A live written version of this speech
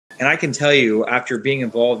And I can tell you, after being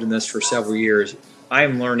involved in this for several years, I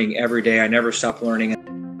am learning every day. I never stop learning.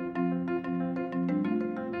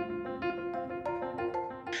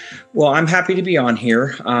 Well, I'm happy to be on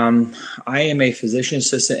here. I am a physician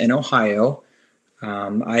assistant in Ohio.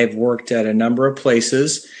 I've worked at a number of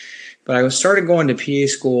places, but I started going to PA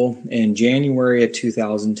school in January of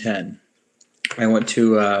 2010. I went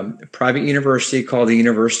to a private university called the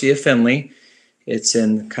University of Findlay. It's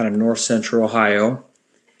in kind of north central Ohio.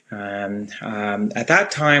 At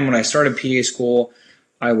that time, when I started PA school,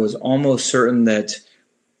 I was almost certain that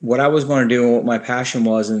what I was going to do and what my passion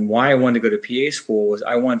was and why I wanted to go to PA school was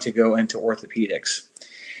I wanted to go into orthopedics.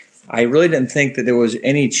 I really didn't think that there was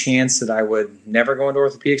any chance that I would never go into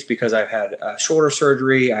orthopedics because I've had shoulder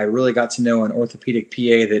surgery. I really got to know an orthopedic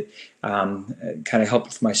PA that kind of helped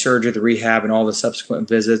with my surgery, the rehab, and all the subsequent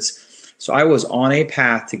visits. So I was on a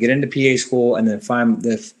path to get into PA school and then find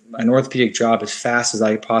an orthopedic job as fast as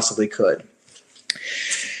I possibly could.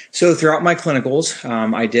 So throughout my clinicals,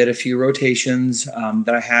 I did a few rotations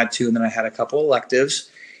that I had to, and then I had a couple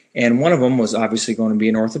electives. And one of them was obviously going to be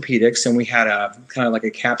in orthopedics. And we had a kind of like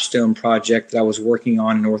a capstone project that I was working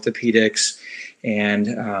on in orthopedics.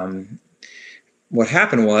 And what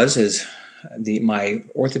happened is my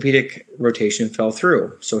orthopedic rotation fell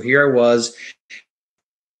through. So here I was,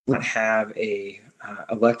 not have a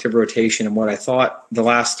elective rotation and what I thought the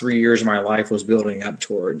last 3 years of my life was building up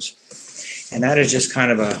towards. And that is just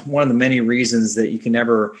kind of one of the many reasons that you can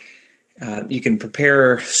never, you can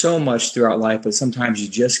prepare so much throughout life, but sometimes you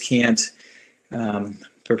just can't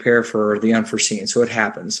prepare for the unforeseen. So it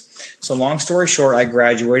happens. So long story short, I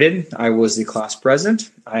graduated. I was the class president.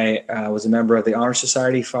 I was a member of the Honor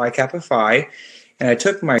Society Phi Kappa Phi, and I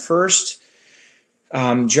took my first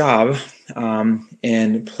job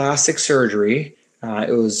in plastic surgery.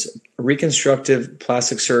 It was reconstructive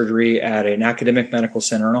plastic surgery at an academic medical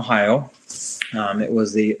center in Ohio. It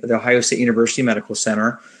was the Ohio State University Medical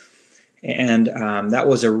Center. And that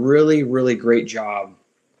was a really, really great job.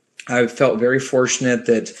 I felt very fortunate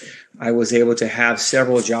that I was able to have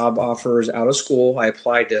several job offers out of school. I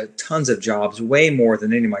applied to tons of jobs, way more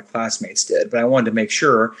than any of my classmates did. But I wanted to make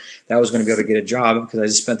sure that I was going to be able to get a job because I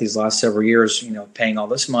just spent these last several years, paying all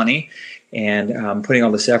this money and putting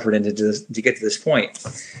all this effort into to get to this point.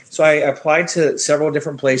 So I applied to several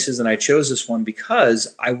different places, and I chose this one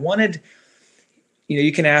because I wanted.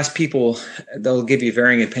 You can ask people, they'll give you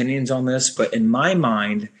varying opinions on this, but in my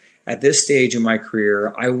mind, at this stage in my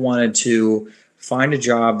career, I wanted to find a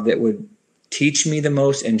job that would teach me the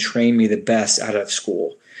most and train me the best out of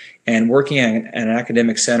school. And working at an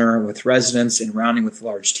academic center with residents and rounding with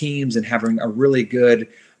large teams and having a really good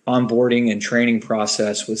onboarding and training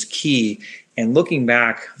process was key. And looking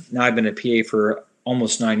back, now I've been a PA for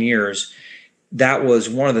almost 9 years, that was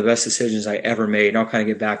one of the best decisions I ever made. And I'll kind of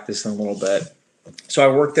get back to this in a little bit. So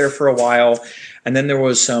I worked there for a while, and then there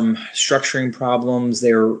was some structuring problems.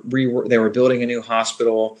 They were building a new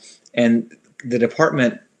hospital, and the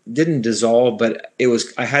department didn't dissolve, but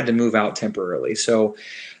I had to move out temporarily. So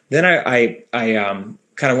then I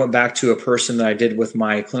kind of went back to a person that I did with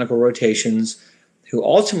my clinical rotations, who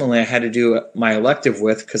ultimately I had to do my elective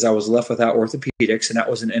with because I was left without orthopedics, and that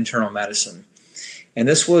was in internal medicine. And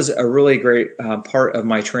this was a really great part of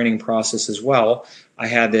my training process as well. I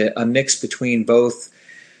had a mix between both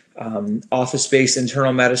office-based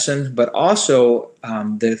internal medicine, but also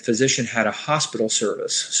the physician had a hospital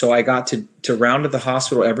service. So I got to round at the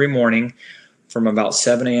hospital every morning from about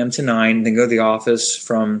 7 a.m. to 9, then go to the office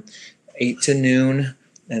from 8 to noon.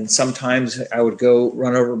 And sometimes I would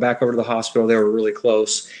run back over to the hospital. They were really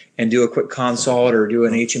close, and do a quick consult or do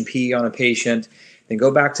an H&P on a patient. Then go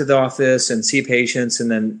back to the office and see patients, and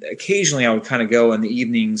then occasionally I would kind of go in the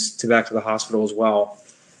evenings back to the hospital as well.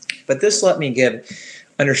 But this let me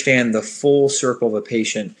understand the full circle of a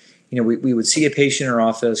patient. We would see a patient in our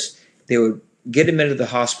office. They would get admitted to the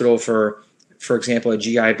hospital for example, a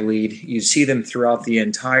GI bleed. You see them throughout the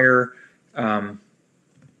entire.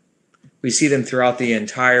 We see them throughout the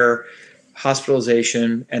entire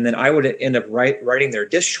hospitalization, and then I would end up writing their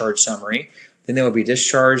discharge summary. Then they would be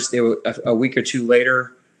discharged. They would a week or two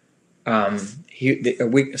later.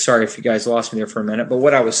 Sorry if you guys lost me there for a minute, but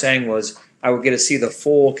what I was saying was I would get to see the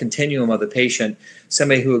full continuum of the patient.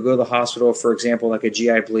 Somebody who would go to the hospital, for example, like a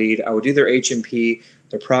GI bleed, I would do their H&P,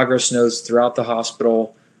 their progress notes throughout the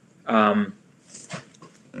hospital,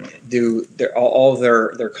 do all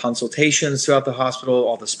their consultations throughout the hospital,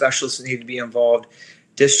 all the specialists that need to be involved,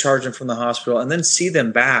 discharge them from the hospital, and then see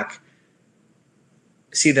them back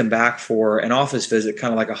for an office visit,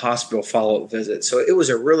 kind of like a hospital follow-up visit. So it was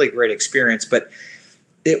a really great experience, but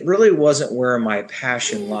it really wasn't where my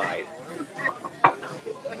passion lied.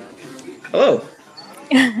 Hello.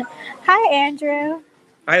 Hi, Andrew.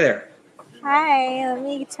 Hi there. Hi, let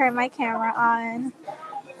me turn my camera on.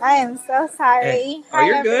 I am so Hey. sorry. Oh, Hi,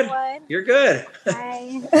 you're good. everyone. You're good.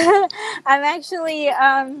 Hi. I'm actually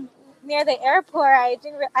near the airport.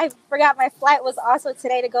 I forgot my flight was also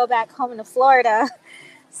today to go back home to Florida,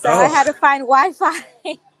 so I Oh, had to find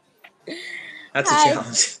Wi-Fi. that's a Hi.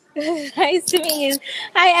 challenge. Nice to meet you.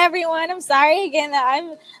 Hi, everyone. I'm sorry again that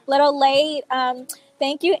I'm a little late.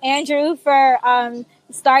 Thank you, Andrew, for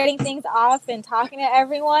starting things off and talking to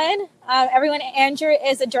everyone. Andrew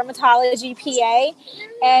is a dermatology PA,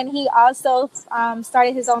 and he also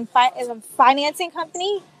started his own financing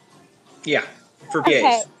company. Yeah, for Okay,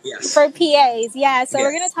 PAs. Yes. for PAs, yeah. So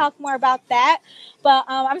we're Yeah. going to talk more about that. But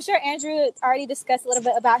I'm sure Andrew already discussed a little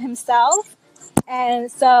bit about himself.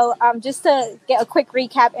 And so, just to get a quick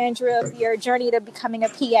recap, Andrew, of your journey to becoming a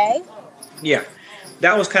PA. Yeah.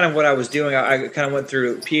 That was kind of what I was doing. I kind of went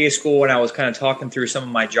through PA school and I was kind of talking through some of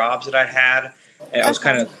my jobs that I had. And I was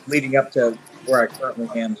kind Okay. of leading up to where I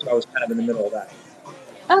currently am. So I was kind of in the middle of that.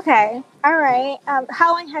 Okay. All right.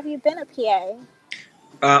 How long have you been a PA?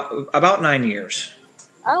 About 9 years.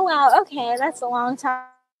 Oh, wow. Okay. That's a long time.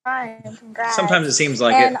 Congrats. Sometimes it seems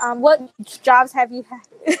like And it. what jobs have you had?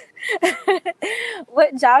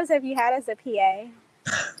 What jobs have you had as a PA?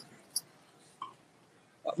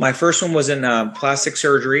 My first one was in plastic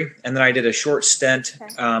surgery, and then I did a short stint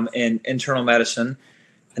Okay. in internal medicine,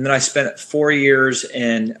 and then I spent 4 years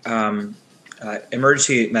in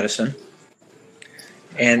emergency medicine,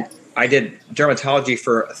 and Okay. I did dermatology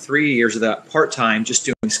for 3 years of that part time, just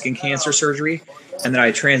doing skin cancer surgery, and then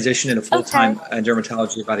I transitioned into full Okay. time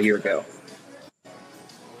dermatology about a year ago.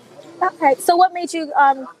 Okay. So, what made you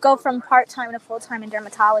go from part time to full time in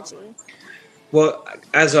dermatology? Well,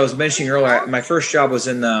 as I was mentioning earlier, my first job was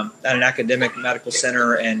at an academic medical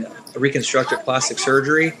center and reconstructive plastic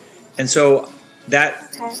surgery, and so that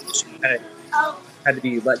Okay. kind of had to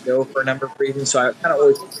be let go for a number of reasons. So I kind of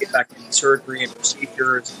always want to get back into surgery and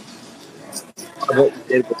procedures. A lot of what we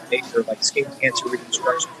did was major, like skin cancer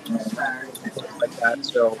reconstruction and things like that.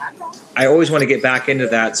 So I always want to get back into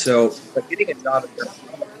that. So, but getting a job at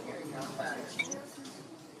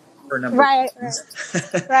for a number of Right. reasons.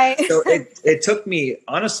 Right. So it took me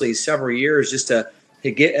honestly several years just to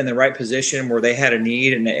get in the right position where they had a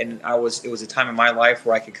need, and it was a time in my life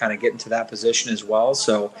where I could kind of get into that position as well.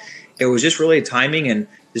 So it was just really timing and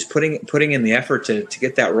just putting in the effort to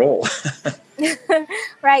get that role.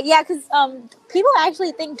 Right. Yeah. Because people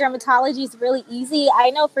actually think dermatology is really easy.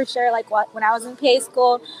 I know for sure. Like when I was in PA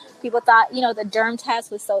school, people thought the derm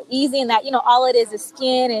test was so easy, and that all it is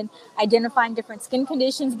skin and identifying different skin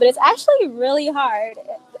conditions. But it's actually really hard.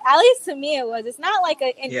 At least to me, it was. It's not like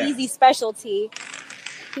an Yeah, easy specialty.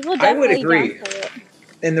 People I would definitely agree. downplay it.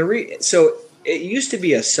 And so it used to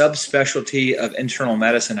be a subspecialty of internal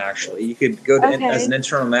medicine. Actually, you could go to as Okay. an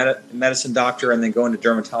internal medicine doctor and then go into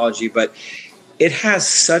dermatology, but it has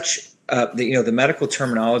such the medical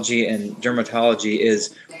terminology and dermatology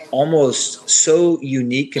is almost so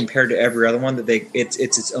unique compared to every other one that it's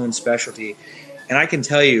its own specialty. And I can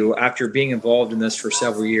tell you, after being involved in this for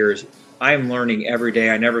several years, I am learning every day.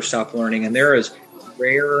 I never stop learning, and there is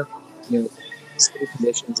rare, skin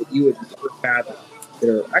conditions that you would never fathom that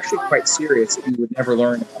are actually quite serious that you would never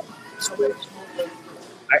learn about in school. So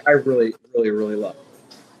I really, really, really love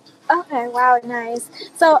it. Okay. Wow. Nice.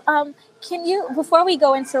 So, can you, before we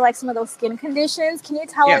go into like some of those skin conditions, can you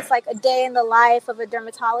tell Yeah, us like a day in the life of a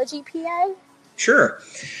dermatology PA? sure.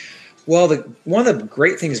 Well, one of the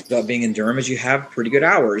great things about being in Durham is you have pretty good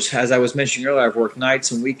hours. As I was mentioning earlier, I've worked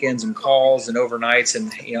nights and weekends and calls and overnights,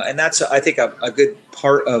 and and that's I think a good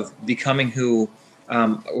part of becoming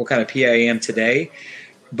what kind of PA I am today.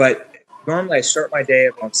 But normally I start my day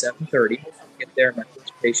around 7:30. Get there, my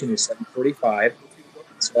first patient is 7:45.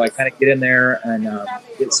 So I kind of get in there and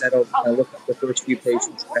get settled. I look at the first few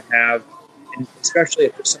patients that I have, and especially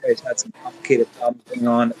if there's somebody who's had some complicated problems going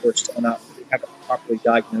on that we're still not we haven't properly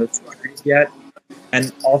diagnosed or treated yet.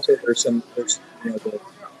 And also there's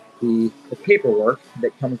the paperwork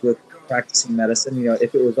that comes with practicing medicine.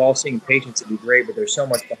 If it was all seeing patients, it'd be great, but there's so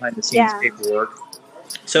much behind the scenes Yeah. paperwork.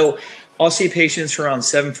 So I'll see patients from around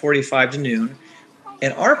 7:45 to noon,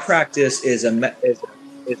 and our practice is a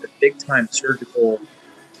big time surgical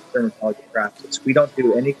dermatology practice. We don't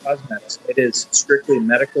do any cosmetics. It is strictly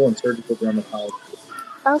medical and surgical dermatology.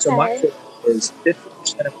 So my Okay. focus is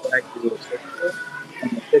 50% of what I do is surgical,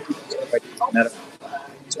 and the 50% of what I do is medical.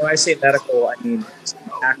 So when I say medical, I mean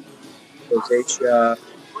acne, rosacea,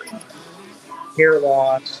 uh, hair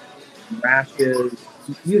loss, rashes,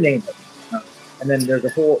 you name it. And then there's a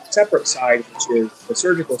whole separate side, which is the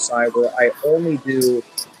surgical side, where I only do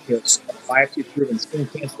biopsy-proven skin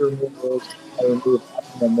cancer removals. I remove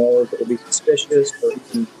abnormal moles that would be suspicious, or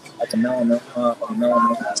even like a melanoma or a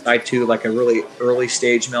melanoma in situ, like a really early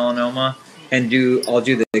stage melanoma, and I'll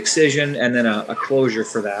do the excision and then a closure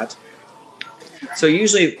for that. So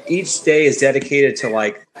usually each day is dedicated to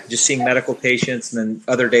like just seeing medical patients, and then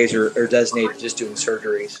other days are designated just doing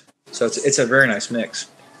surgeries. So it's a very nice mix.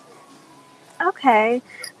 Okay.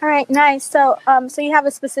 All right. Nice. So so you have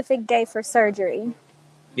a specific day for surgery?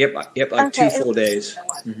 Yep. Like Okay. 2 full days.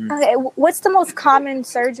 Mm-hmm. Okay. What's the most common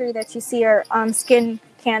surgery that you see, or skin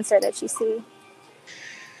cancer that you see?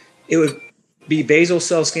 It would be basal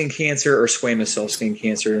cell skin cancer or squamous cell skin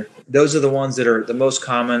cancer. Those are the ones that are the most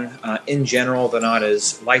common. In general, they're not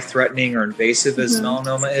as life-threatening or invasive as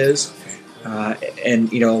melanoma is.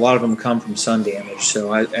 And a lot of them come from sun damage.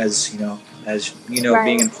 So as you know, Right.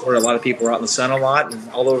 being in Florida, a lot of people are out in the sun a lot, and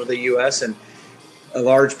all over the U.S. and a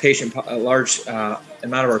large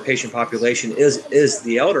amount of our patient population is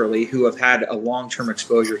the elderly who have had a long-term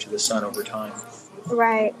exposure to the sun over time.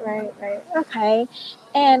 Right. Okay.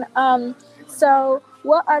 And so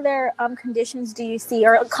what other conditions do you see,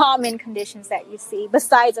 or common conditions that you see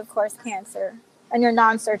besides, of course, cancer on your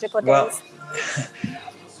non-surgical days?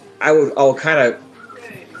 Well, I'll kind of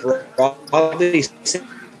broadly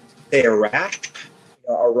say a rash.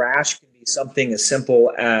 A rash can be something as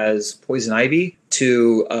simple as poison ivy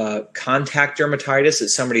to contact dermatitis, that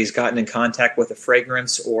somebody's gotten in contact with a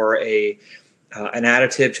fragrance or an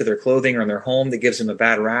additive to their clothing or in their home that gives them a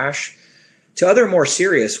bad rash, to other more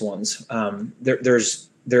serious ones. There's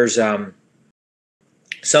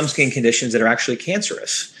some skin conditions that are actually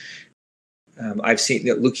cancerous. I've seen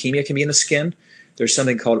that leukemia can be in the skin. There's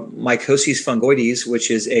something called mycosis fungoides,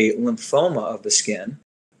 which is a lymphoma of the skin.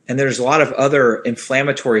 And there's a lot of other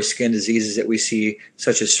inflammatory skin diseases that we see,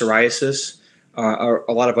 such as psoriasis, or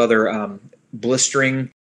a lot of other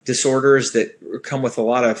blistering disorders that come with a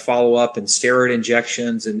lot of follow-up and steroid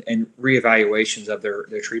injections and reevaluations of their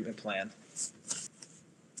treatment plan.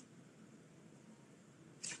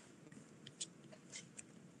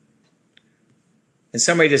 And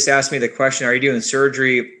somebody just asked me the question, are you doing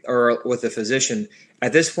surgery or with a physician?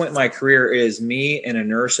 At this point in my career, it is me and a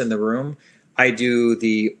nurse in the room. I do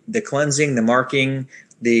the cleansing, the marking,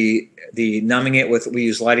 the numbing it with, we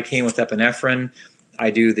use lidocaine with epinephrine.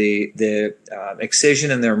 I do the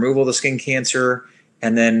excision and the removal of the skin cancer.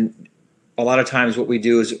 And then a lot of times what we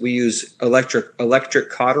do is we use electric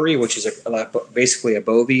cautery, which is basically a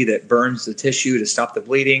bovie that burns the tissue to stop the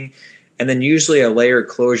bleeding. And then usually a layered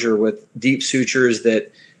closure with deep sutures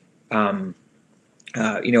that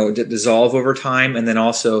dissolve over time, and then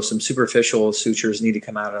also some superficial sutures need to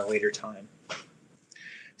come out at a later time.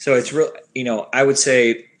 So it's real, I would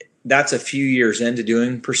say that's a few years into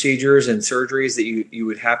doing procedures and surgeries that you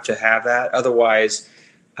would have to have that. Otherwise,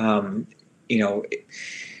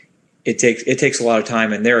 it takes a lot of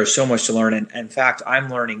time, and there is so much to learn. And in fact, I'm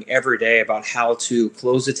learning every day about how to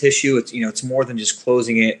close the tissue. It's more than just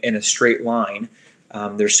closing it in a straight line.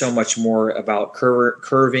 There's so much more about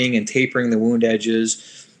curving and tapering the wound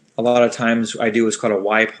edges. A lot of times I do what's called a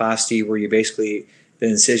Y-plasty, where you basically, the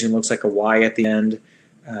incision looks like a Y at the end,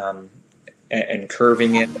 and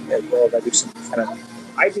curving it, as well as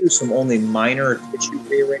I do some only minor tissue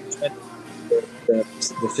rearrangement. The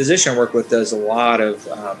physician I work with does a lot of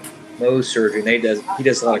Mohs surgery, and he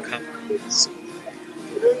does a lot of complicated.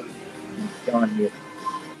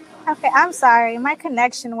 Okay, I'm sorry, my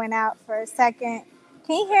connection went out for a second.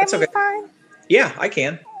 Can you hear me fine? Yeah, I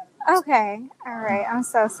can. Okay, all right. I'm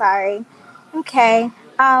so sorry. Okay,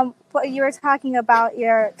 what you were talking about,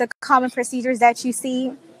 the common procedures that you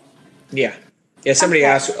see. Yeah. Somebody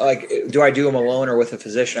asked, do I do them alone or with a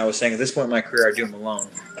physician? I was saying at this point in my career, I do them alone.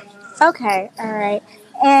 Okay, all right.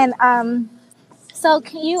 And so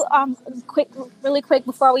can you really quick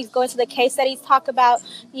before we go into the case studies, talk about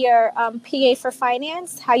your PA for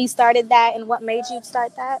finance, how you started that and what made you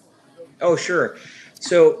start that? Oh, sure.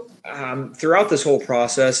 So throughout this whole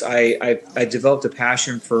process, I developed a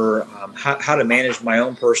passion for how to manage my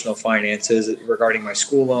own personal finances regarding my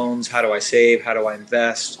school loans. How do I save? How do I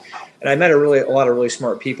invest? And I met a lot of really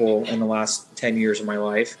smart people in the last 10 years of my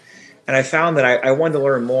life. And I found that I wanted to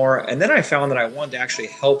learn more. And then I found that I wanted to actually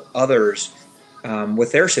help others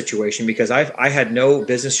with their situation, because I had no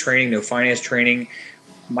business training, no finance training.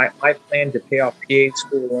 My plan to pay off PA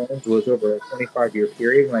school loans was over a 25-year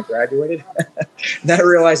period when I graduated. Then I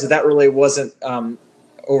realized that really wasn't,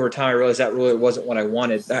 over time, I realized that really wasn't what I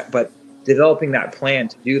wanted. But developing that plan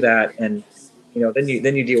to do that, and then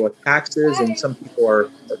you deal with taxes, and some people are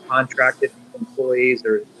contracted employees,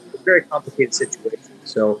 or it's a very complicated situation.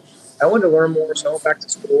 So I wanted to learn more, so I went back to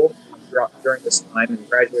school. during this time and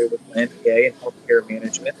graduated with my MBA in healthcare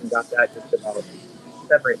management and got that just about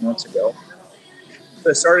 7 or 8 months ago. So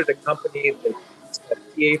I started a company that's called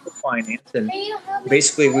PA for Finance, and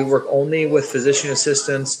basically we work only with physician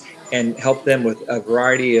assistants and help them with a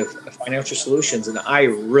variety of financial solutions. And I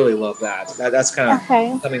really love that. That's kind of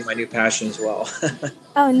becoming my new passion as well.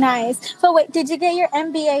 Oh, nice. So wait, did you get your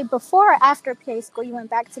MBA before or after PA school? You went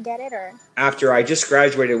back to get it, or? After. I just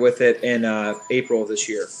graduated with it in April of this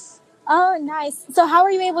year. Oh, nice. So how were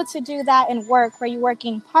you able to do that in work? Were you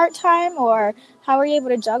working part-time, or how were you able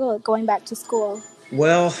to juggle it going back to school?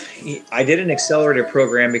 Well, I did an accelerated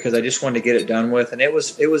program because I just wanted to get it done with. And it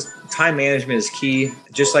was time management is key.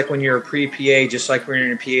 Just like when you're a pre-PA, just like when you're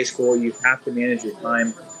in PA school, you have to manage your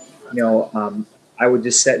time. I would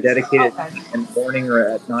just set dedicated time in the morning or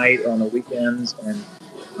at night or on the weekends, and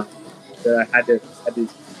that I had to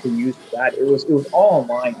use for that. It was all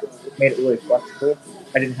online. It made it really flexible.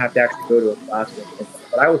 I didn't have to actually go to a classroom,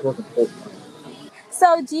 but I was working full time.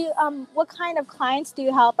 So do you, what kind of clients do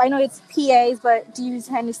you help? I know it's PAs, but do you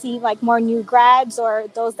tend to see like more new grads or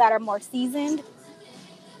those that are more seasoned?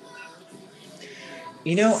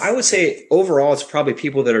 I would say overall, it's probably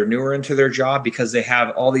people that are newer into their job because they have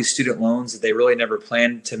all these student loans that they really never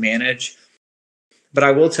planned to manage. But I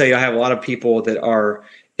will tell you, I have a lot of people that are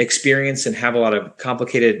experienced and have a lot of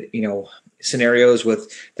complicated, scenarios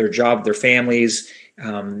with their job, their families.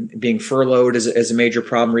 Being furloughed is a major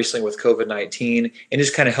problem recently with COVID-19, and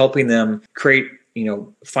just kind of helping them create,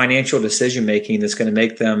 financial decision making that's going to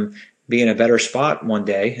make them be in a better spot one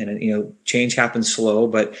day. And change happens slow,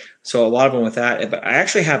 but so a lot of them with that. But I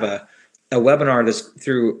actually have a webinar that's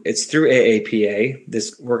through AAPA.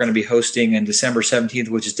 This we're going to be hosting on December 17th,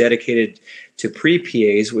 which is dedicated to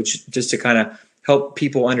pre-PAs, which just to kind of help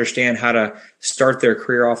people understand how to start their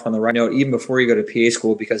career off on the right note, even before you go to PA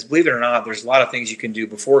school, because believe it or not, there's a lot of things you can do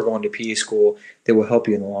before going to PA school that will help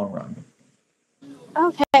you in the long run.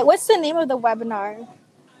 Okay. What's the name of the webinar?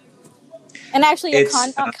 And actually your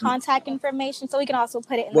contact information, so we can also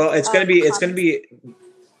put it in it's going to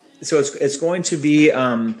be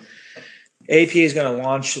APA is going to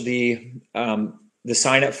launch the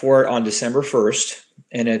sign up for it on December 1st,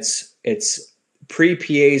 and it's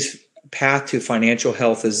pre-PA's Path to Financial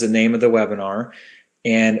Health is the name of the webinar.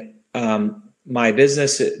 And my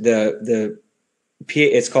business, the PA,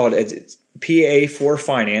 it's PA for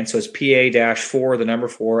Finance. So it's PA-4, the number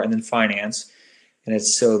 4, and then finance. And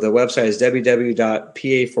so the website is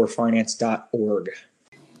www.paforfinance.org.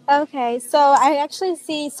 Okay. So I actually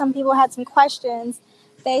see some people had some questions.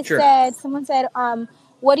 Someone said,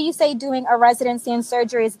 what do you say doing a residency in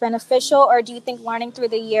surgery is beneficial, or do you think learning through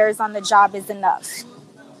the years on the job is enough?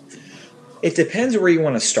 It depends where you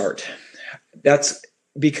want to start. That's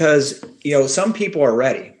because, some people are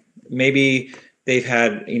ready. Maybe they've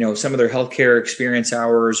had, some of their healthcare experience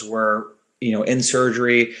hours were, in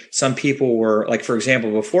surgery. Some people were, like, for example,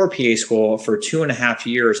 before PA school, for 2.5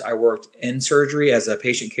 years, I worked in surgery as a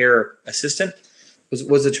patient care assistant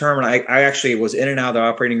was the term. And I actually was in and out of the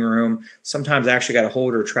operating room. Sometimes I actually got to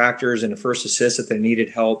hold retractors and a first assist if they needed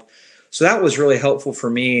help. So that was really helpful for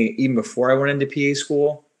me even before I went into PA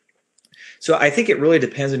school. So I think it really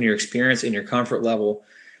depends on your experience and your comfort level,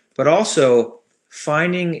 but also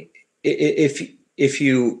finding if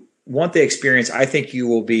you want the experience, I think you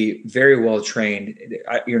will be very well trained.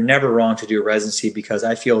 You're never wrong to do a residency because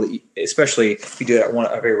I feel that, especially if you do it at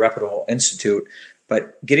a very reputable institute,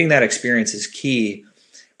 but getting that experience is key.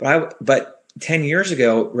 But 10 years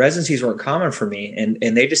ago, residencies weren't common for me,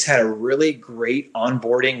 and they just had a really great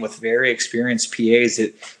onboarding with very experienced PAs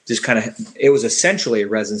that just kind of, it was essentially a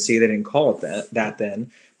residency. They didn't call it that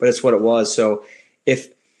then, but it's what it was. So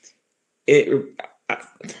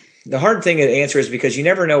the hard thing to answer is because you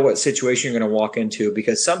never know what situation you're going to walk into,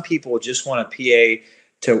 because some people just want a PA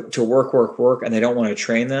to work, and they don't want to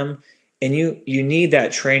train them. And you need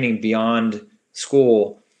that training beyond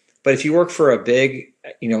school. But if you work for a big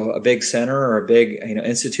center or a big,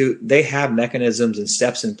 institute, they have mechanisms and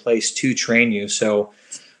steps in place to train you. So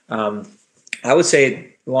I would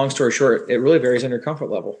say, long story short, it really varies on your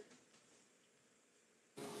comfort level.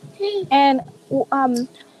 And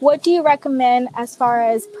what do you recommend as far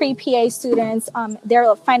as pre-PA students,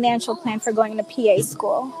 their financial plan for going to PA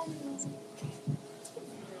school?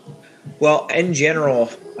 Well, in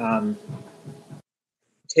general,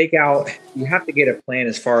 you have to get a plan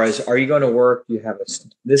as far as, are you going to work?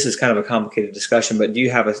 This is kind of a complicated discussion, but do you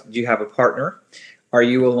have a partner? Are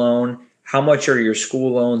you alone? How much are your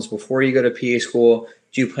school loans before you go to PA school?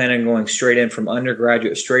 Do you plan on going straight in from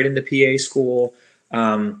undergraduate straight into PA school?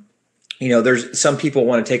 there's some people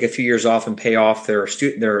want to take a few years off and pay off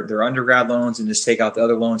their undergrad loans and just take out the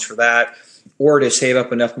other loans for that, or to save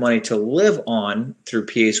up enough money to live on through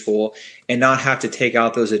PA school and not have to take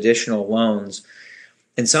out those additional loans.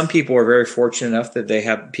 And some people are very fortunate enough that they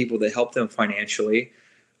have people that help them financially.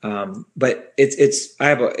 But that's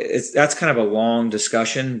kind of a long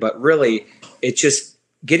discussion, but really it's just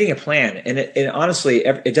getting a plan. And honestly,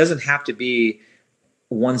 it doesn't have to be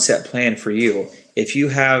one set plan for you. If you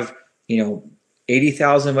have,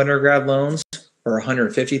 80,000 of undergrad loans or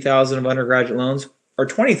 150,000 of undergraduate loans or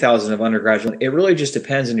 20,000 of undergraduate loans, it really just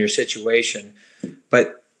depends on your situation.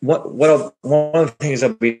 But one of the things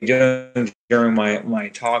I'll be doing during my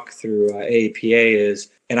talk through AAPA is,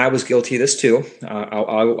 and I was guilty of this too,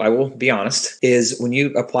 I will be honest, is when you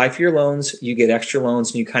apply for your loans, you get extra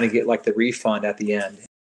loans and you kind of get like the refund at the end.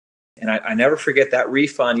 And I never forget that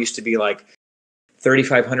refund used to be like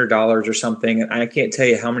 $3,500 or something. And I can't tell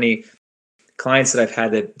you how many clients that I've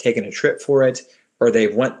had that taken a trip for it, or they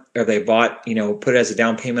bought, put it as a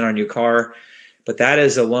down payment on a new car. But that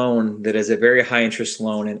is a loan that is a very high interest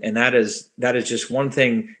loan. And that is just one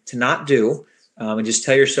thing to not do. And just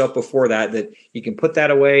tell yourself before that you can put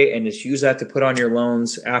that away and just use that to put on your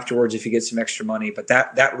loans afterwards if you get some extra money. But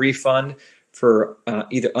that refund for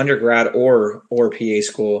either undergrad or PA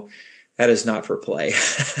school, that is not for play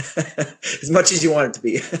as much as you want it to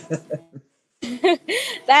be.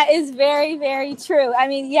 That is very, very true. I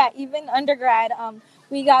mean, yeah, even undergrad,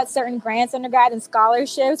 we got certain grants, undergrad and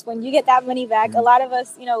scholarships. When you get that money back, a lot of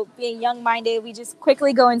us, being young-minded, we just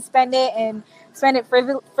quickly go and spend it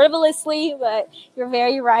frivolously, but you're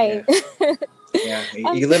very right. Yeah,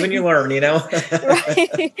 you live and you learn,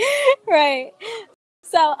 Right.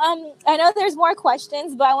 So I know there's more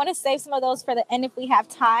questions, but I want to save some of those for the end if we have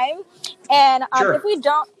time. And sure. if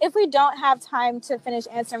we don't have time to finish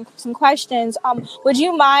answering some questions, would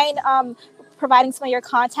you mind providing some of your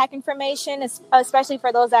contact information, especially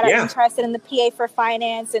for those that are interested in the PA for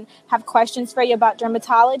finance and have questions for you about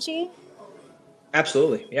dermatology?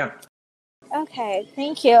 Absolutely, yeah. Okay,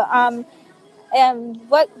 thank you. And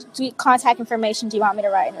what contact information do you want me to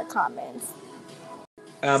write in your comments?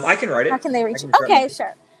 I can write it. How can they reach you? Okay,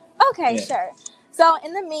 sure. Okay, sure. So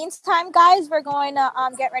in the meantime, guys, we're going to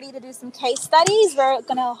get ready to do some case studies. We're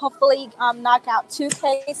going to hopefully knock out 2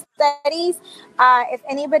 case studies. If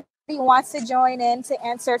anybody wants to join in to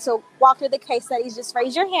walk through the case studies, just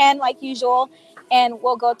raise your hand like usual, and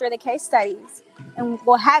we'll go through the case studies. And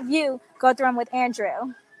we'll have you go through them with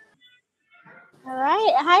Andrew. All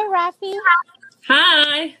right. Hi, Rafi.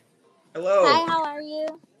 Hi. Hello. Hi, how are you?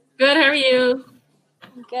 Good, how are you?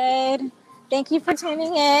 Good. Thank you for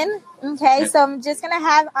tuning in. Okay, so I'm just going to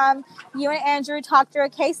have you and Andrew talk through a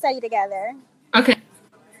case study together. Okay.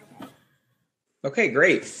 Okay,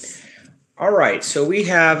 great. All right, so we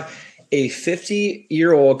have a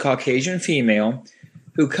 50-year-old Caucasian female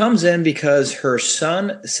who comes in because her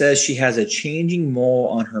son says she has a changing mole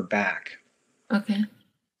on her back. Okay.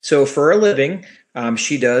 So for a living,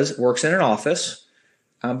 she works in an office.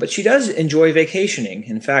 But she does enjoy vacationing.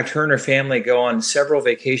 In fact, her and her family go on several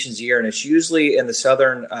vacations a year, and it's usually in the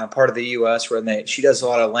southern part of the U.S. where she does a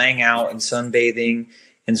lot of laying out and sunbathing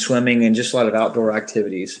and swimming and just a lot of outdoor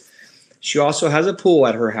activities. She also has a pool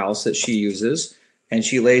at her house that she uses, and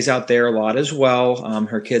she lays out there a lot as well.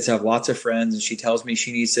 Her kids have lots of friends, and she tells me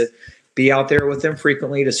she needs to be out there with them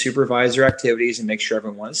frequently to supervise their activities and make sure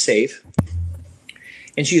everyone is safe.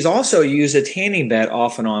 And she's also used a tanning bed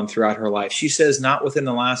off and on throughout her life. She says not within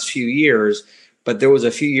the last few years, but there was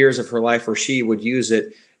a few years of her life where she would use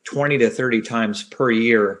it 20 to 30 times per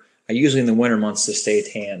year, usually in the winter months to stay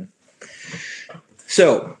tan.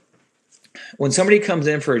 So when somebody comes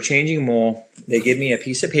in for a changing mole, they give me a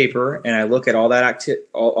piece of paper and I look at all that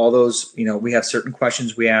all those, we have certain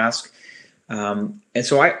questions we ask. And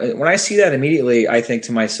so when I see that immediately, I think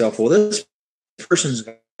to myself, well, this person's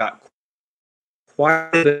got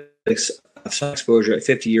quite a bit of sun exposure at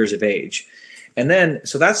 50 years of age. And then,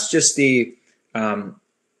 so that's just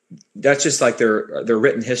like their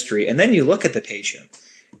written history. And then you look at the patient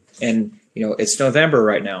and, it's November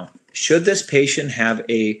right now. Should this patient have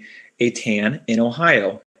a tan in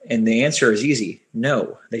Ohio? And the answer is easy.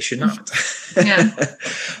 No, they should not.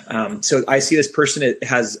 Yeah. So I see this person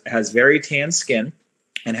has very tan skin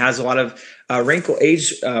and has a lot of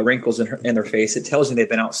age wrinkles in their face. It tells me they've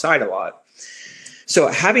been outside a lot. So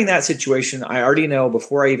having that situation, I already know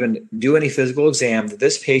before I even do any physical exam that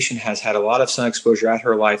this patient has had a lot of sun exposure at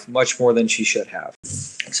her life, much more than she should have.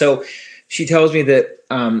 So she tells me that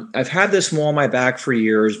I've had this mole on my back for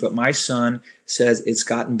years, but my son says it's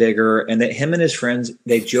gotten bigger, and that him and his friends,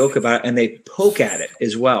 they joke about it and they poke at it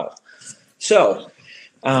as well. So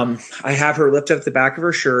I have her lift up the back of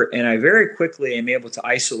her shirt, and I very quickly am able to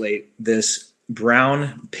isolate this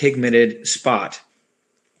brown pigmented spot.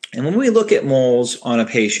 And when we look at moles on a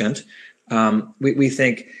patient, we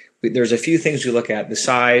think there's a few things we look at. The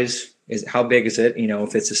size is how big is it? You know,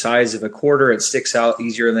 if it's the size of a quarter, it sticks out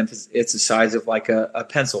easier than if it's the size of like a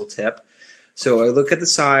pencil tip. So I look at the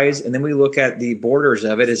size, and then we look at the borders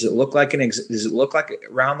of it. Does it look like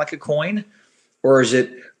round like a coin, or does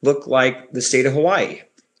it look like the state of Hawaii?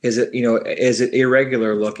 Is it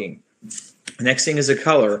irregular looking? The next thing is the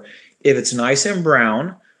color. If it's nice and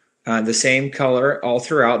brown, the same color all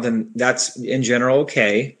throughout, then that's in general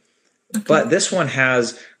okay. But this one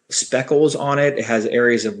has speckles on it. It has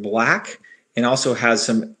areas of black and also has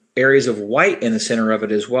some areas of white in the center of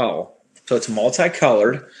it as well. So it's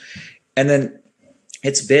multicolored, and then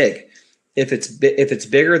it's big. If it's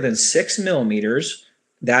bigger than 6 millimeters,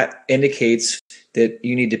 that indicates that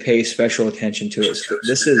you need to pay special attention to it. So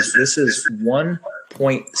this is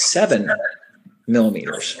 1.7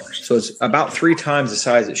 millimeters. So it's about 3 times the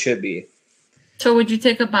size it should be. So would you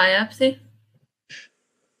take a biopsy?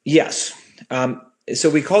 Yes. So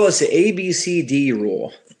we call this the ABCD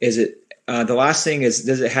rule. Is it the last thing is,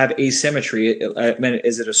 does it have asymmetry?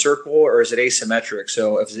 Is it a circle or is it asymmetric?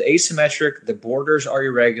 So if it's asymmetric, the borders are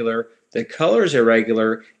irregular, the color is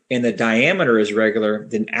irregular, and the diameter is regular,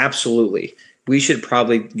 then absolutely, we should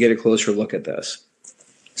probably get a closer look at this.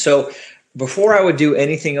 So before I would do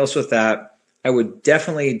anything else with that, I would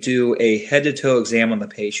definitely do a head-to-toe exam on the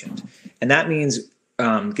patient. And that means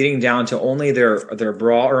getting down to only their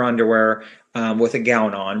bra or underwear with a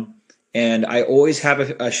gown on. And I always have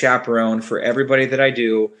a chaperone for everybody that I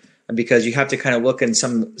do, because you have to kind of look in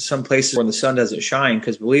some places where the sun doesn't shine,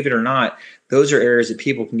 because believe it or not, those are areas that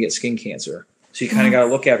people can get skin cancer. So you kind of got to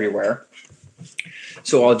look everywhere.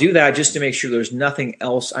 So I'll do that just to make sure there's nothing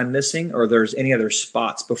else I'm missing or there's any other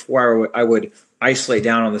spots before I would isolate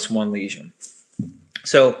down on this one lesion.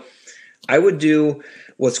 So I would do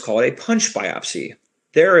what's called a punch biopsy.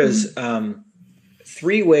 There is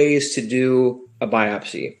 3 ways to do a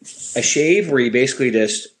biopsy. A shave, where you basically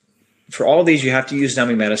just, for all these, you have to use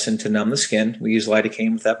numbing medicine to numb the skin. We use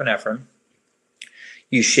lidocaine with epinephrine.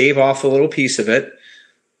 You shave off a little piece of it,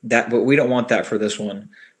 but we don't want that for this one.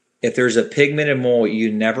 If there's a pigmented mole,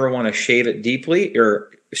 you never want to shave it deeply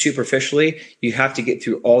or superficially. You have to get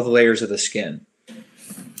through all the layers of the skin.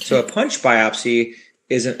 So a punch biopsy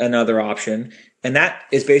is another option. And that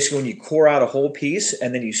is basically when you core out a whole piece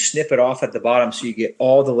and then you snip it off at the bottom so you get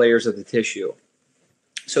all the layers of the tissue.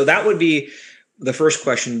 So that would be the first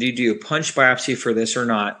question. Do you do a punch biopsy for this or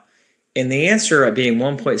not? And the answer at being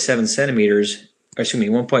 1.7 centimeters,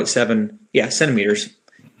 centimeters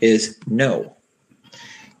is no.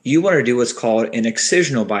 You want to do what's called an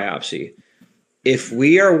excisional biopsy. If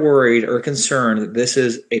we are worried or concerned that this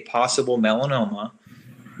is a possible melanoma,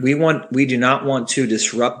 we do not want to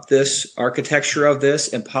disrupt this architecture of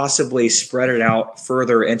this and possibly spread it out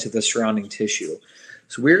further into the surrounding tissue.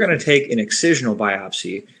 So we're going to take an excisional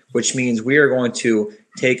biopsy, which means we are going to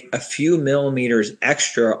take a few millimeters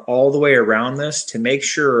extra all the way around this to make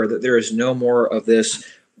sure that there is no more of this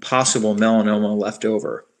possible melanoma left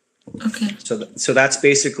over. Okay. So that's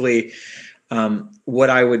basically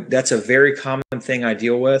that's a very common thing I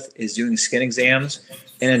deal with, is doing skin exams.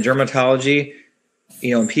 And in dermatology,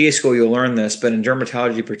 in PA school you'll learn this, but in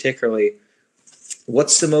dermatology particularly,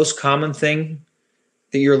 what's the most common thing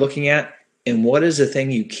that you're looking at, and what is the thing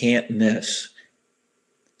you can't miss?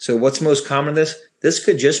 So what's most common in this? This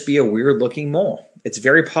could just be a weird looking mole. It's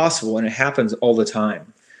very possible, and it happens all the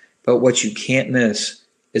time. But what you can't miss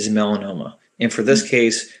is a melanoma. And for this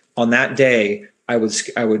case, on that day, I would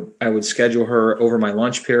schedule her over my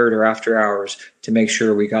lunch period or after hours to make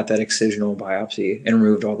sure we got that excisional biopsy and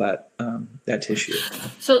removed all that tissue.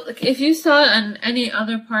 So if you saw it on any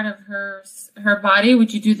other part of her body,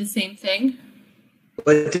 would you do the same thing?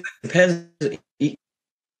 But it depends.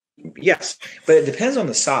 Yes, but it depends on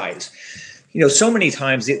the size. So many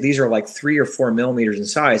times these are like 3 or 4 millimeters in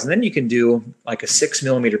size, and then you can do like a 6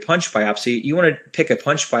 millimeter punch biopsy. You want to pick a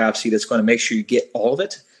punch biopsy that's going to make sure you get all of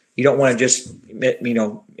it. You don't want to just,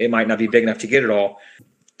 it might not be big enough to get it all.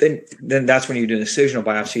 Then that's when you do an excisional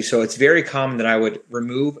biopsy. So it's very common that I would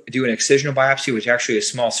do an excisional biopsy, which actually is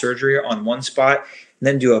small surgery on one spot, and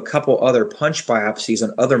then do a couple other punch biopsies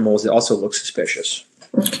on other moles that also look suspicious.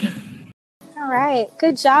 All right.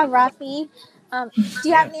 Good job, Rafi. Do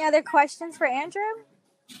you have any other questions for Andrew?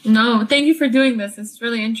 No, thank you for doing this. It's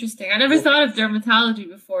really interesting. I never thought of dermatology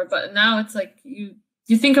before, but now it's like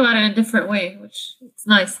you think about it in a different way, which is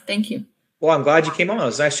nice. Thank you. Well, I'm glad you came on. It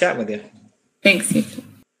was nice chatting with you. Thanks.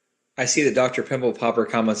 I see that Dr. Pimple Popper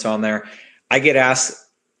comments on there. I get asked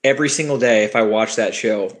every single day if I watch that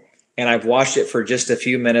show. And I've watched it for just a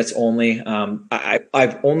few minutes only.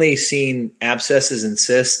 I've only seen abscesses and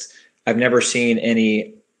cysts. I've never seen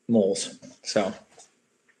any moles. So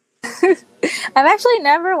I've actually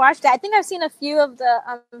never watched it. I think I've seen a few of the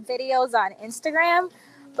videos on Instagram,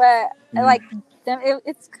 but like them,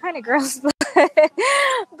 it's kind of gross. But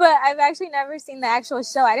I've actually never seen the actual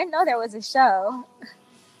show. I didn't know there was a show.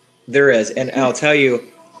 There is, and I'll tell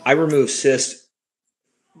you, I remove cysts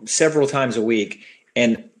several times a week,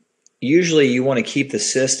 and usually you want to keep the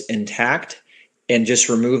cyst intact and just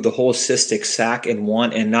remove the whole cystic sac in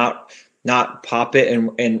one, and not pop it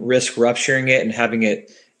and risk rupturing it and having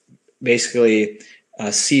it basically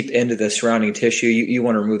seep into the surrounding tissue. You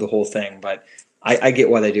want to remove the whole thing, but I get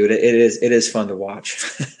why they do it. It is fun to watch.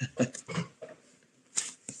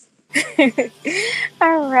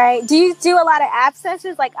 All right. Do you do a lot of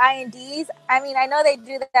abscesses like INDs? I mean, I know they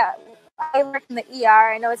do that. I work in the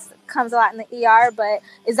ER. I know it comes a lot in the ER, but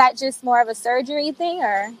is that just more of a surgery thing,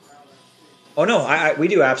 or? Oh no, we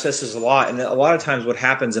do abscesses a lot, and a lot of times what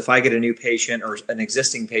happens if I get a new patient or an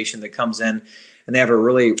existing patient that comes in and they have a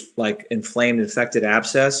really like inflamed, infected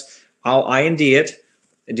abscess, I'll IND it,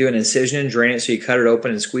 do an incision and drain it, so you cut it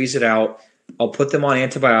open and squeeze it out. I'll put them on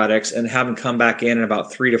antibiotics and have them come back in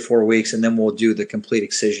about 3 to 4 weeks, and then we'll do the complete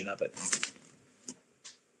excision of it.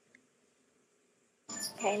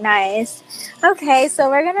 Okay, nice. Okay, so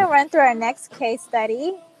we're going to run through our next case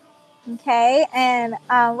study. Okay, and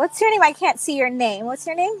what's your name? I can't see your name. What's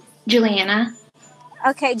your name? Juliana.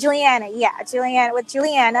 Okay, Juliana. Yeah, Juliana with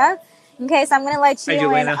Juliana. Okay, so I'm going to let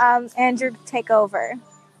you and Andrew take over.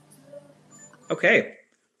 Okay.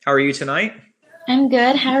 How are you tonight? I'm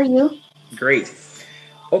good. How are you? Great.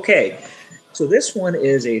 Okay, so this one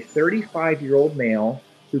is a 35-year-old male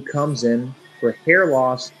who comes in for hair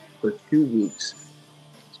loss for 2 weeks.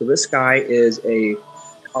 So this guy is a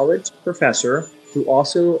college professor who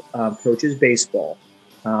also coaches baseball.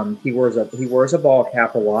 He wears a ball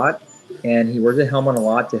cap a lot, and he wears a helmet a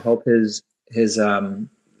lot to help his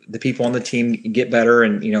the people on the team get better,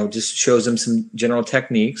 and just shows them some general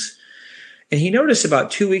techniques. And he noticed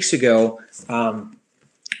about 2 weeks ago,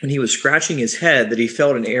 when he was scratching his head, that he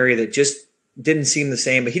felt an area that just didn't seem the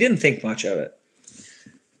same, but he didn't think much of it.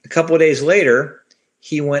 A couple of days later,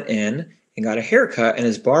 he went in and got a haircut, and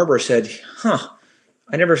his barber said,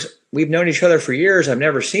 we've known each other for years. I've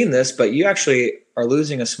never seen this, but you actually are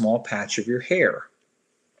losing a small patch of your hair.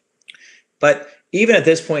 But even at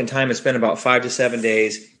this point in time, it's been about 5 to 7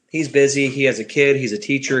 days. He's busy. He has a kid. He's a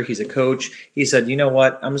teacher. He's a coach. He said, you know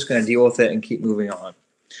what? I'm just going to deal with it and keep moving on.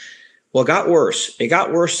 Well, it got worse. It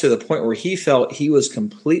got worse to the point where he felt he was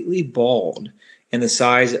completely bald in the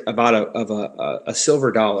size of a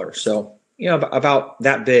silver dollar. So, about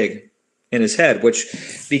that big in his head,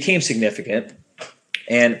 which became significant.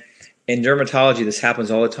 And in dermatology, this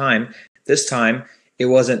happens all the time. This time, it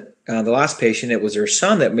wasn't the last patient. It was her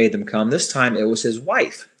son that made them come. This time, it was his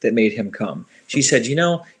wife that made him come. She said,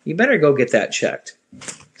 you better go get that checked.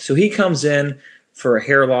 So he comes in for a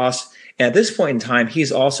hair loss. And at this point in time,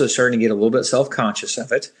 he's also starting to get a little bit self-conscious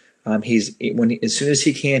of it. As soon as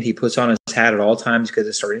he can, he puts on his hat at all times because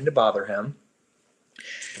it's starting to bother him.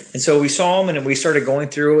 And so we saw him, and we started going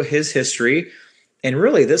through his history. And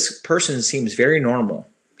really, this person seems very normal.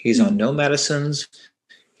 He's on no medicines.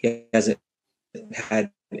 He hasn't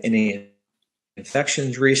had any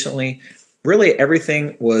infections recently. Really,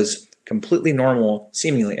 everything was completely normal,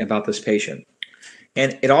 seemingly, about this patient.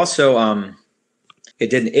 And it also, it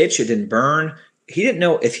didn't itch, it didn't burn. He didn't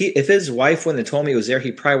know if his wife wouldn't have told me it was there,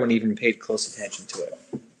 he probably wouldn't even paid close attention to it.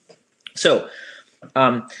 So,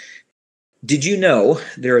 did you know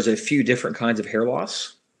there's a few different kinds of hair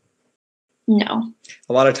loss? No.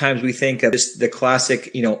 A lot of times we think of just the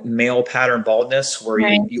classic, male pattern baldness, where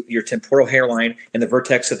right. Your temporal hairline and the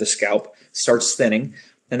vertex of the scalp starts thinning,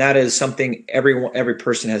 and that is something every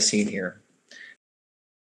person has seen here.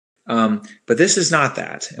 But this is not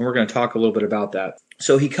that, and we're going to talk a little bit about that.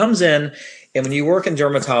 So he comes in, and when you work in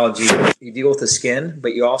dermatology, you deal with the skin,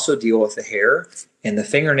 but you also deal with the hair and the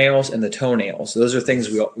fingernails and the toenails. Those are things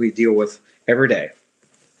we deal with every day.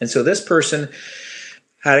 And so this person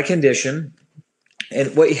had a condition,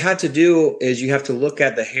 and what you had to do is you have to look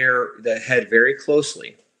at the head very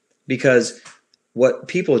closely, because what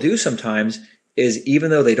people do sometimes is, even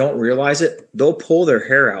though they don't realize it, they'll pull their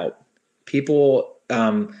hair out. People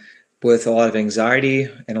with a lot of anxiety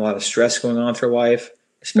and a lot of stress going on through life,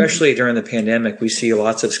 especially during the pandemic, we see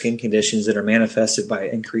lots of skin conditions that are manifested by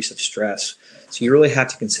increase of stress. So you really have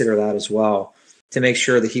to consider that as well. to make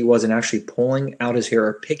sure that he wasn't actually pulling out his hair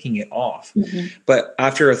or picking it off. Mm-hmm. But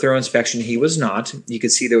after a thorough inspection, he was not. You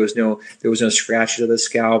could see there was no scratches of the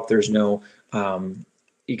scalp. There's no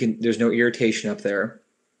there's no irritation up there.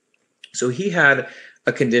 So he had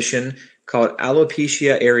a condition called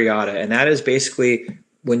alopecia areata, and that is basically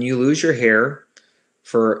when you lose your hair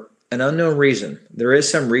for an unknown reason. There is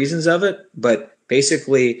some reasons of it, but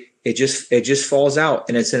basically it just falls out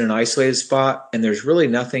and it's in an isolated spot, and there's really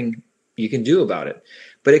nothing you can do about it.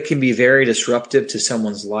 But it can be very disruptive to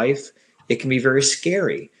someone's life. It can be very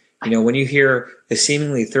scary. When you hear a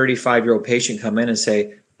seemingly 35-year-old patient come in and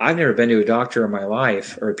say, I've never been to a doctor in my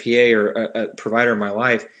life, or a PA or a provider in my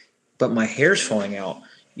life, but my hair's falling out.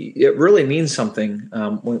 It really means something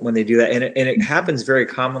when they do that. And it happens very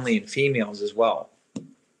commonly in females as well.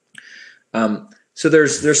 So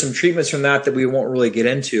there's some treatments from that we won't really get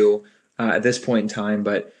into at this point in time,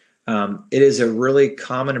 but it is a really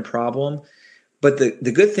common problem. But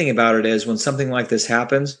the good thing about it is when something like this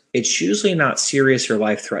happens, it's usually not serious or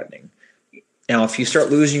life-threatening. Now, if you start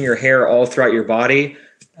losing your hair all throughout your body,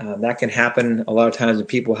 that can happen a lot of times when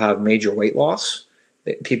people have major weight loss.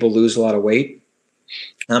 People lose a lot of weight.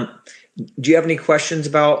 Do you have any questions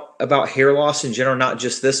about hair loss in general, not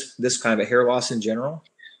just this kind of a hair loss in general?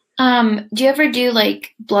 Do you ever do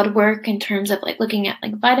like blood work in terms of like looking at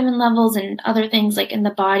like vitamin levels and other things like in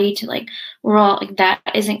the body to like rule out like that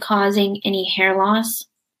isn't causing any hair loss?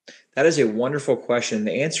 That is a wonderful question.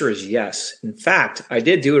 The answer is yes. In fact, I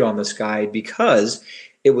did do it on this guy because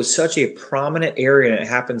it was such a prominent area and it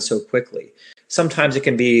happened so quickly. Sometimes it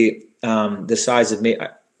can be the size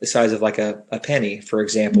of like a penny, for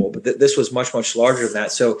example, but this was much, much larger than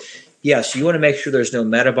that. So yes, you want to make sure there's no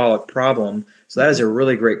metabolic problem. So that is a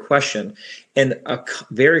really great question. And a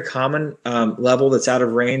very common level that's out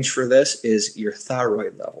of range for this is your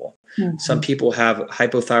thyroid level. Mm-hmm. Some people have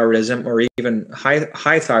hypothyroidism or even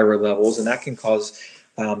high thyroid levels, and that can cause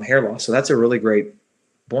hair loss. So that's a really great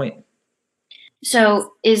point.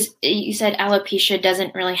 So you said alopecia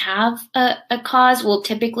doesn't really have a cause? Well,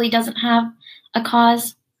 typically doesn't have a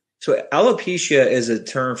cause? So alopecia is a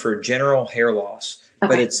term for general hair loss, okay,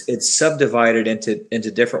 but it's subdivided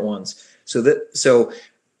into different ones. So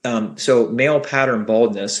male pattern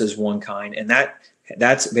baldness is one kind, and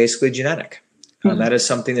that's basically genetic. Mm-hmm. That is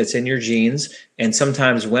something that's in your genes, and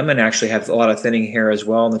sometimes women actually have a lot of thinning hair as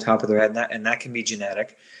well on the top of their head, and that can be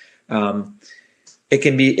genetic. It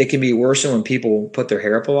can be worse when people put their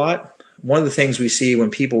hair up a lot. One of the things we see when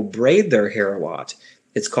people braid their hair a lot,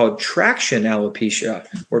 it's called traction alopecia,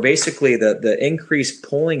 where basically the increased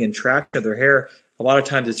pulling and traction of their hair, a lot of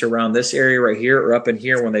times it's around this area right here or up in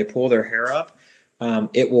here when they pull their hair up.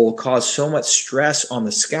 It will cause so much stress on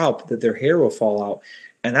the scalp that their hair will fall out.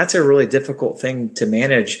 And that's a really difficult thing to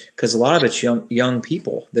manage because a lot of it's young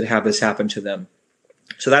people that have this happen to them.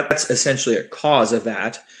 So that's essentially a cause of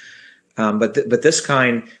that. But this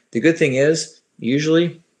kind, the good thing is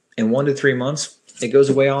usually in 1 to 3 months, it goes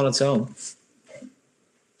away on its own.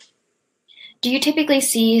 Do you typically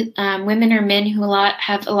see women or men who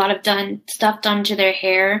have a lot of stuff done to their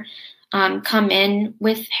hair come in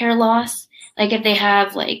with hair loss? Like if they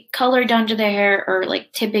have like color done to their hair or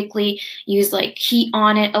like typically use like heat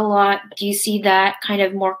on it a lot, do you see that kind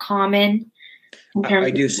of more common?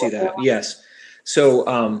 I do see that, yes. So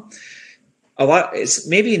a lot, it's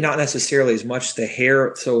maybe not necessarily as much the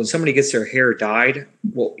hair. So when somebody gets their hair dyed,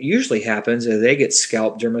 what usually happens is they get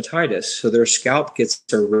scalp dermatitis. So their scalp gets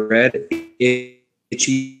a red,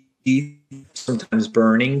 itchy, sometimes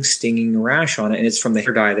burning, stinging rash on it, and it's from the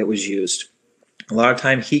hair dye that was used. A lot of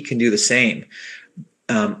time heat can do the same.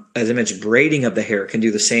 As I mentioned, braiding of the hair can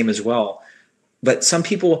do the same as well. But some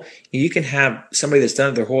people, you can have somebody that's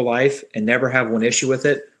done it their whole life and never have one issue with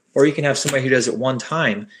it, or you can have somebody who does it one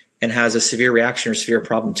time and has a severe reaction or severe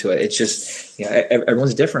problem to it. It's just,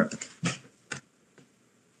 everyone's different.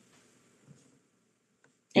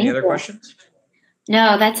 Any other questions?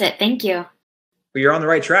 No, that's it. Thank you. Well, you're on the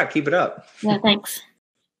right track. Keep it up. Yeah, thanks.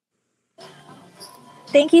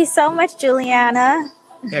 Thank you so much, Juliana.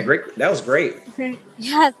 Yeah, great. That was great.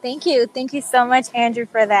 Yeah, thank you. Thank you so much, Andrew,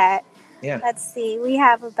 for that. Yeah. Let's see. We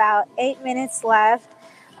have about 8 minutes left.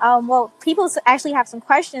 Well, people actually have some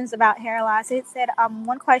questions about hair loss. It said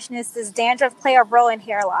one question is, does dandruff play a role in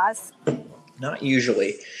hair loss? Not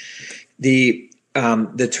usually. The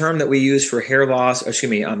term that we use for hair loss,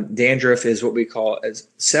 dandruff is what we call as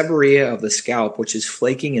seborrhea of the scalp, which is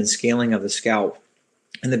flaking and scaling of the scalp.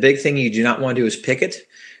 And the big thing you do not want to do is pick it.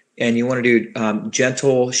 And you want to do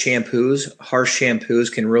gentle shampoos. Harsh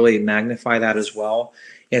shampoos can really magnify that as well.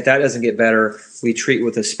 If that doesn't get better, we treat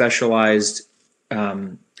with a specialized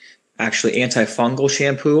actually antifungal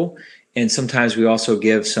shampoo. And sometimes we also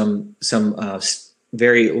give some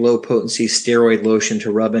very low potency steroid lotion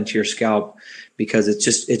to rub into your scalp because it's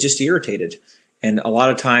just irritated. And a lot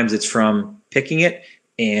of times it's from picking it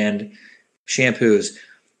and shampoos.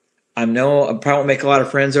 I probably won't make a lot of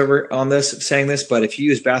friends over on this saying this, but if you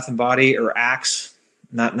use Bath and Body or Axe,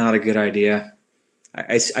 not a good idea.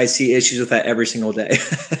 I see issues with that every single day.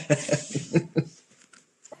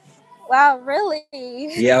 Wow, really?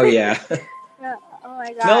 Yeah, oh yeah. Oh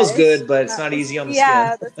my god. Smells good, but it's not easy on the skin.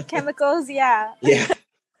 Yeah, the chemicals, yeah. Yeah.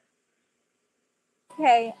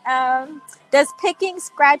 Okay. Does picking,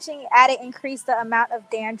 scratching at it increase the amount of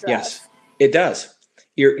dandruff? Yes, it does.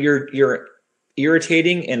 You're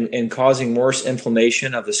irritating and causing more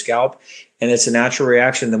inflammation of the scalp, and it's a natural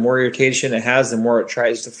reaction. The more irritation it has, the more it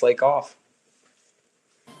tries to flake off.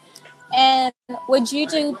 And would you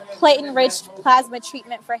do plate-enriched plasma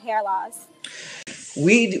treatment for hair loss?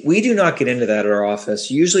 We do not get into that at our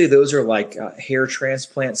office. Usually those are like hair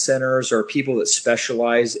transplant centers or people that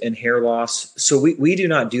specialize in hair loss. So we do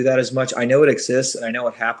not do that as much. I know it exists and I know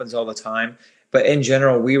it happens all the time, but in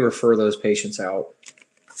general, we refer those patients out.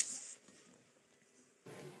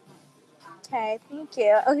 Okay, thank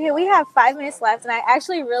you. Okay, we have 5 minutes left, and I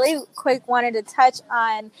actually really quick wanted to touch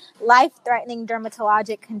on life-threatening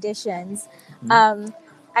dermatologic conditions. Mm-hmm.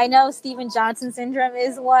 I know Steven Johnson syndrome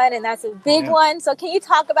is one, and that's a big one. So can you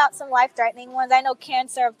talk about some life-threatening ones? I know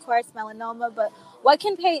cancer, of course, melanoma, but what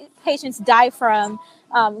can patients die from?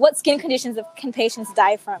 What skin conditions can patients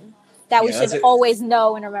die from that we should always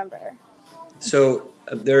know and remember? So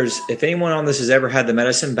if anyone on this has ever had the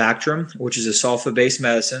medicine Bactrim, which is a sulfa-based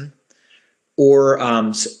medicine, or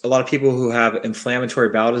a lot of people who have inflammatory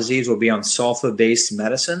bowel disease will be on sulfa-based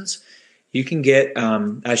medicines. You can get,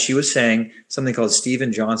 as she was saying, something called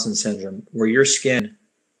Steven Johnson syndrome, where your skin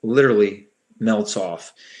literally melts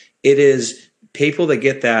off. It is people that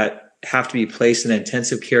get that have to be placed in an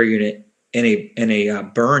intensive care unit in a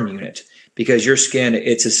burn unit because your skin,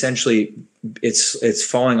 it's essentially it's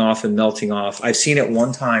falling off and melting off. I've seen it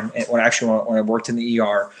one time when I worked in the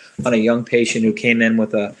ER on a young patient who came in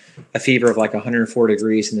with a fever of like 104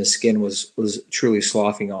 degrees and his skin was truly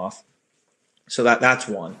sloughing off. So that's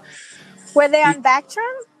one. Were they on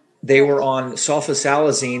Bactrim? They were on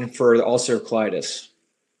sulfasalazine for ulcerative colitis.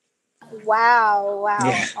 Wow.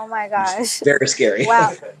 Yeah. Oh my gosh. Very scary.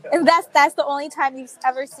 Wow. And that's the only time you've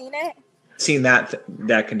ever seen it? Seen that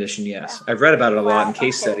condition, yes. I've read about it a lot in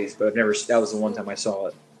case studies, but that was the one time I saw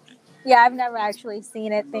it. Yeah, I've never actually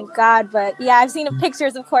seen it, thank God. But yeah, I've seen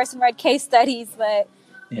pictures, of course, and read case studies, but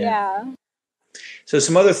yeah. So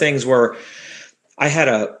some other things were, I had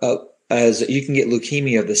as you can get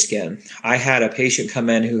leukemia of the skin. I had a patient come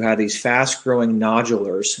in who had these fast-growing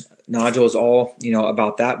nodules all,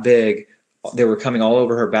 about that big. They were coming all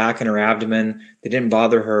over her back and her abdomen. They didn't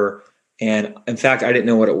bother her. And in fact, I didn't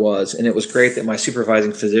know what it was. And it was great that my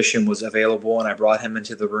supervising physician was available and I brought him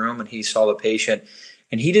into the room and he saw the patient.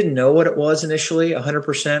 And he didn't know what it was initially,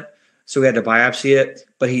 100%. So we had to biopsy it.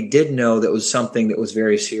 But he did know that it was something that was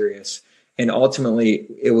very serious. And ultimately,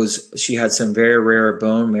 she had some very rare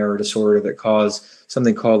bone marrow disorder that caused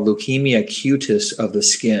something called leukemia cutis of the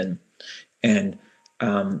skin. And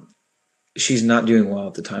she's not doing well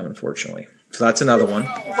at the time, unfortunately. So that's another one.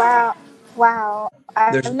 Wow.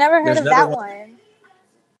 I've never heard of that one.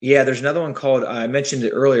 Yeah, there's another one called, I mentioned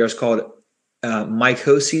it earlier, it's called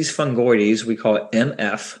mycosis fungoides. We call it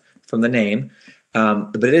MF from the name.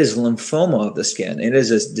 But it is lymphoma of the skin. It is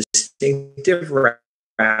a distinctive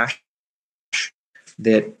rash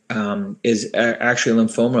that is actually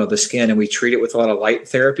lymphoma of the skin, and we treat it with a lot of light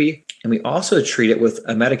therapy, and we also treat it with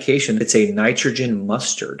a medication. It's a nitrogen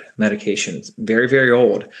mustard medication. It's very, very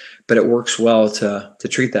old, but it works well to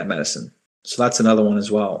treat that medicine. So that's another one as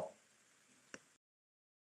well.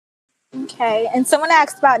 Okay, and someone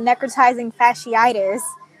asked about necrotizing fasciitis.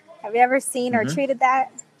 Have you ever seen or treated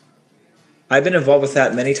that? I've been involved with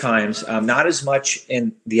that many times, not as much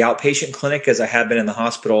in the outpatient clinic as I have been in the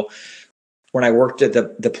hospital. When I worked at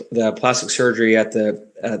the plastic surgery at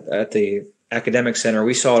the academic center,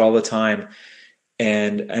 we saw it all the time.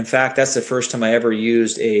 And in fact, that's the first time I ever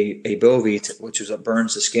used a Bovie, which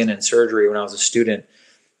burns the skin in surgery when I was a student.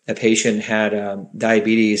 A patient had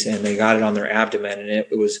diabetes and they got it on their abdomen, and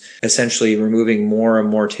it was essentially removing more and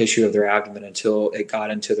more tissue of their abdomen until it got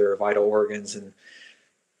into their vital organs. And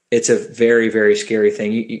it's a very, very scary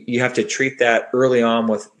thing. You have to treat that early on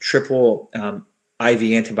with triple IV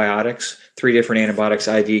antibiotics, 3 different antibiotics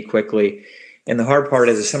IV quickly. And the hard part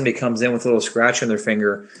is if somebody comes in with a little scratch on their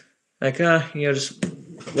finger, like, just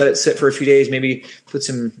let it sit for a few days, maybe put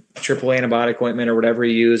some triple antibiotic ointment or whatever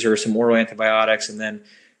you use or some oral antibiotics, and then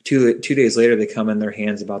Two days later, they come in, their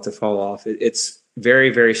hand's about to fall off. It's very,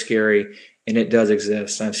 very scary, and it does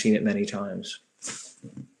exist. I've seen it many times.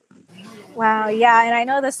 Wow. Yeah. And I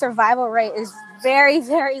know the survival rate is very,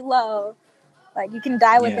 very low. Like you can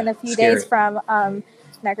die within a few days from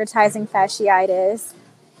necrotizing fasciitis.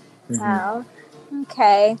 Mm-hmm. Wow.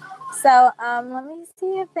 Okay. So let me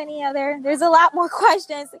see if there's a lot more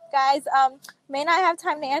questions, guys. May not have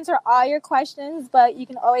time to answer all your questions, but you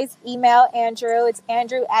can always email Andrew. It's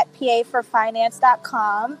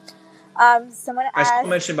andrew@paforfinance.com. Someone asked. I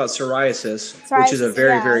mentioned about psoriasis, which is a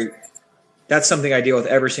very, that's something I deal with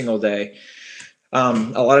every single day. A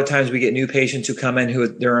lot of times we get new patients who come in who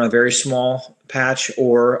they're on a very small patch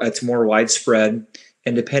or it's more widespread.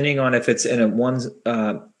 And depending on if it's in one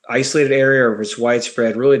isolated area or if it's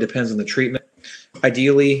widespread, really depends on the treatment.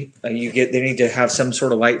 Ideally, they need to have some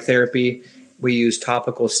sort of light therapy. We use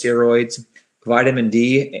topical steroids. Vitamin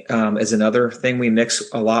D is another thing we mix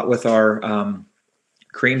a lot with our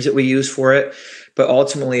creams that we use for it. But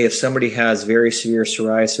ultimately, if somebody has very severe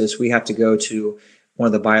psoriasis, we have to go to one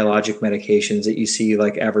of the biologic medications that you see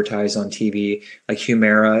like advertised on TV, like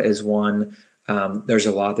Humira is one. There's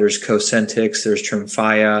a lot. There's Cosentyx, there's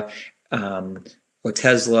Tremfya,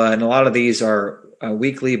 Otezla, and a lot of these are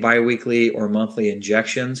weekly, biweekly, or monthly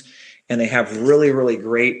injections, and they have really, really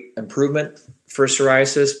great improvement for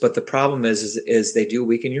psoriasis. But the problem is they do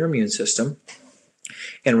weaken your immune system.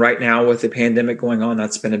 And right now with the pandemic going on,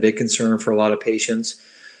 that's been a big concern for a lot of patients.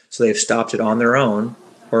 So they've stopped it on their own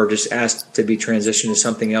or just asked to be transitioned to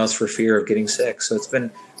something else for fear of getting sick. So it's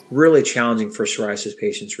been really challenging for psoriasis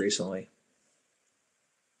patients recently.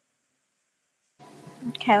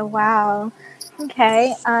 Okay, wow.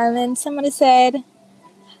 Okay, and someone said,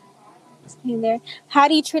 how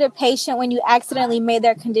do you treat a patient when you accidentally made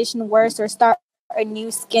their condition worse or start a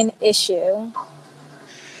new skin issue?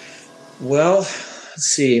 Well, let's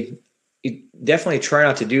see. You definitely try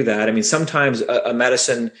not to do that. I mean, sometimes a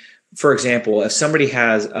medicine, for example, if somebody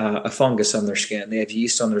has a fungus on their skin, they have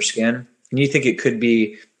yeast on their skin, and you think it could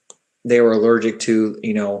be they were allergic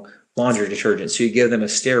to, laundry detergent. So you give them a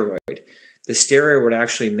steroid. The steroid would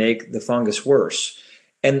actually make the fungus worse.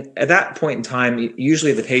 And at that point in time,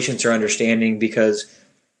 usually the patients are understanding because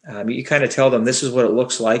you kind of tell them this is what it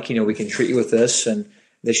looks like. We can treat you with this and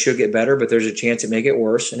this should get better, but there's a chance it may get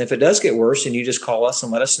worse. And if it does get worse, then you just call us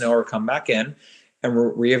and let us know or come back in and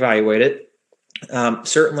we'll reevaluate it.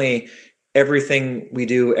 Certainly everything we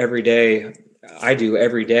do every day, I do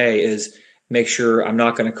every day, is make sure I'm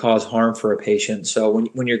not going to cause harm for a patient. So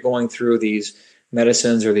when you're going through these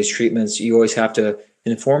medicines or these treatments, you always have to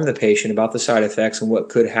inform the patient about the side effects and what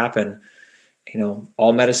could happen.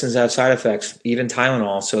 All medicines have side effects, even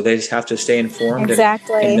Tylenol. So they just have to stay informed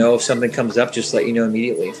and know if something comes up, just let you know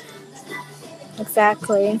immediately.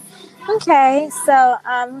 Exactly. Okay, so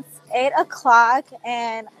 8:00,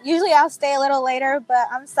 and usually I'll stay a little later, but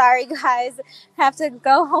I'm sorry, guys, have to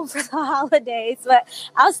go home for the holidays. But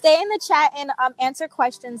I'll stay in the chat and answer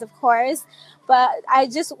questions, of course. But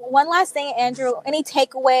one last thing, Andrew, any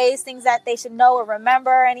takeaways, things that they should know or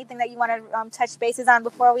remember, anything that you want to touch bases on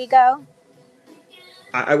before we go?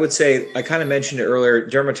 I would say, I kind of mentioned it earlier,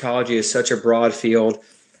 dermatology is such a broad field.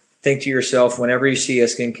 Think to yourself, whenever you see a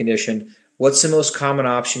skin condition, what's the most common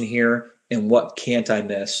option here and what can't I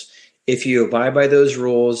miss? If you abide by those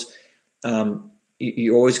rules,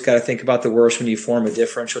 you always got to think about the worst when you form a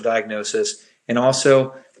differential diagnosis. And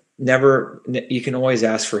also, you can always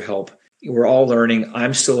ask for help. We're all learning.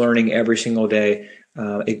 I'm still learning every single day.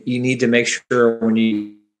 You need to make sure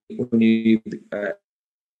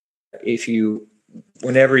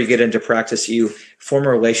whenever you get into practice, you form a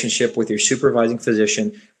relationship with your supervising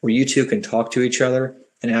physician where you two can talk to each other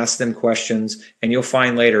and ask them questions, and you'll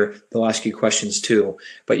find later they'll ask you questions too.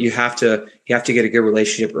 But you have to get a good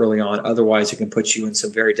relationship early on. Otherwise, it can put you in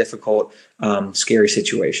some very difficult, scary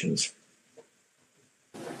situations.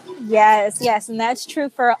 Yes, and that's true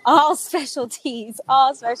for all specialties.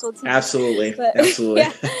 Absolutely.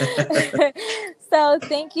 So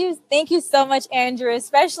thank you so much, Andrew,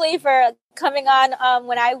 especially for coming on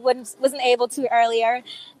when I wasn't able to earlier.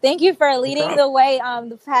 Thank you for leading the way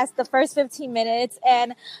the first 15 minutes.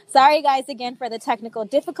 And sorry, guys, again for the technical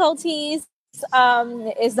difficulties.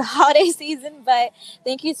 Is the holiday season, but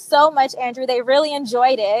thank you so much, Andrew. They really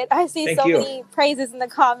enjoyed it. I see many praises in the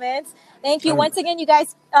comments. Thank you. Once again, you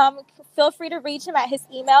guys feel free to reach him at his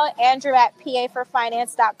email,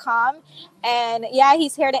 andrew@paforfinance.com. And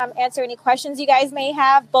he's here to answer any questions you guys may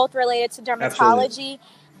have, both related to dermatology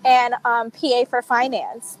and PA for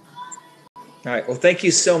finance. All right. Well, thank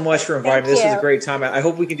you so much for inviting me. This was a great time. I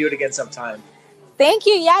hope we can do it again sometime. Thank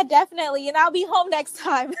you. Yeah, definitely. And I'll be home next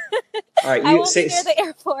time. All right. I won't be near the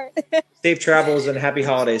airport. Safe travels and happy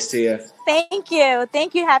holidays to you. Thank you.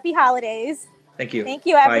 Thank you. Happy holidays. Thank you. Thank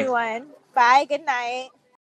you, everyone. Bye. Good night.